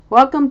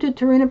Welcome to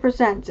Tarina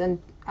Presents,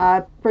 and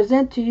I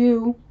present to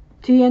you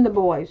T and the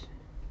Boys.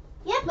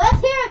 Yep,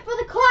 let's hear it for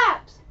the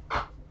claps.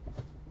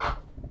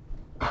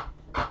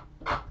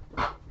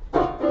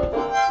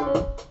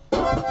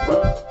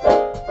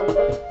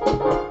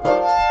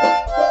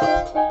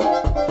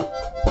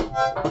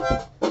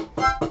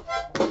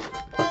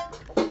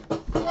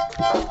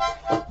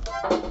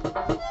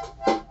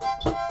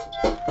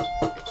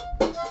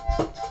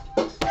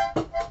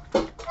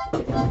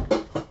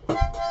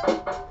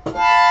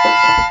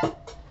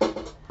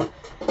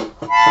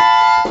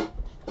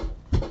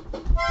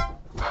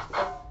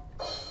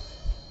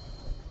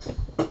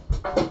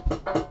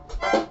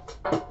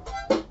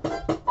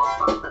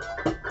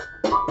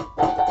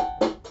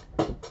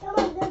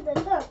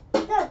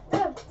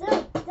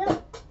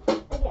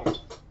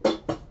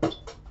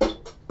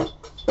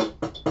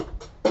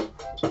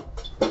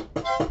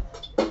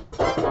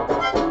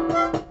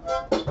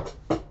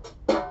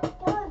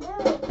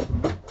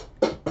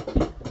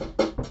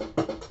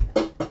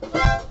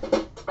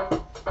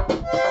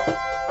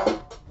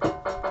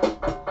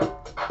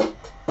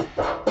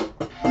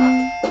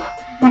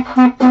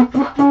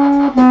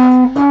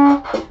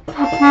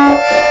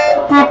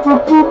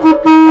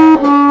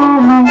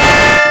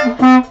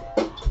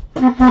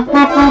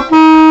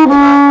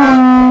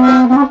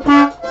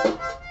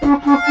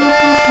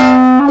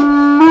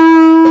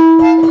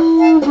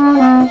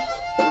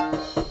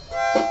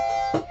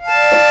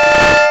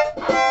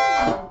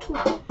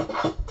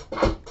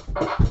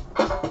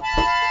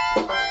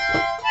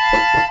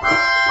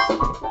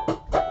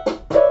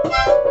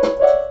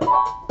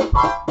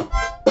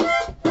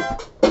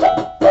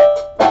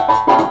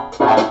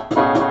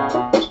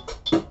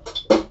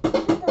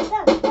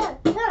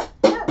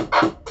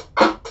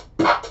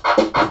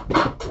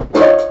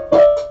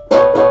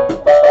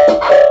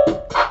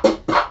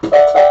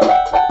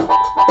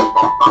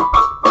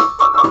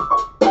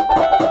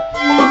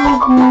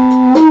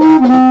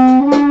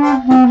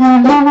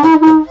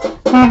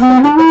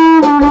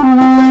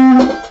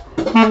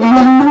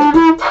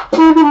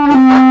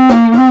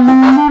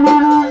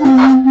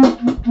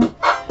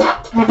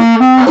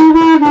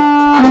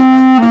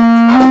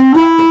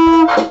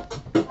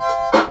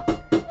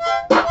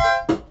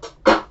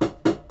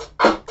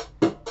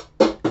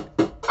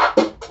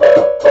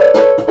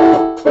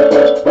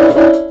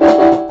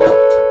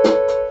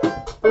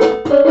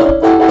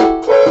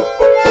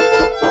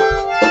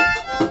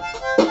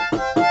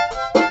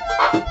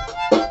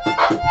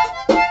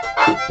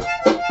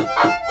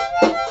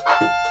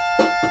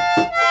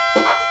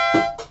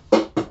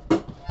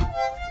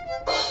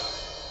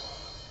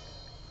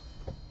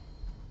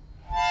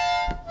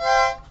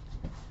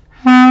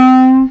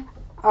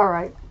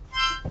 Alright,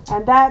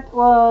 and that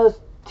was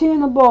T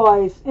and the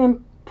Boys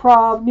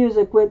improv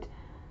music with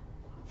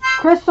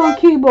Chris on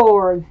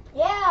keyboard.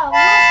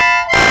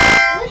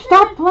 Yeah.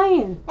 Stop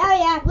playing. Oh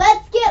yeah.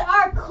 Let's get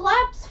our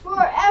claps from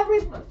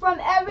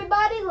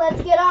everybody.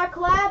 Let's get our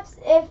claps.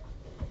 If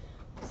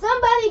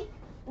somebody,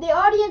 the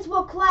audience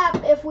will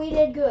clap if we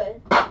did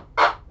good. Woo!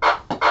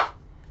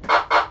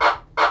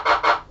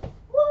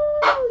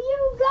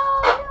 You go,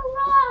 you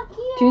rock!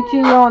 Yeah.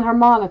 TT on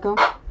harmonica.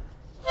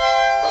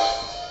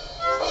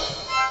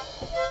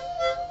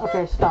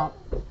 Okay, stop.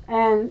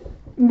 And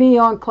me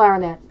on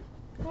clarinet.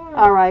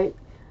 Alright.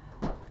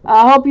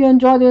 I hope you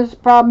enjoyed this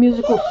proud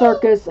musical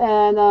circus,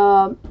 and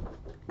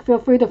feel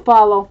free to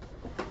follow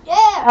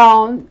Yeah.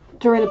 on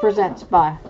Tarina Presents. Bye.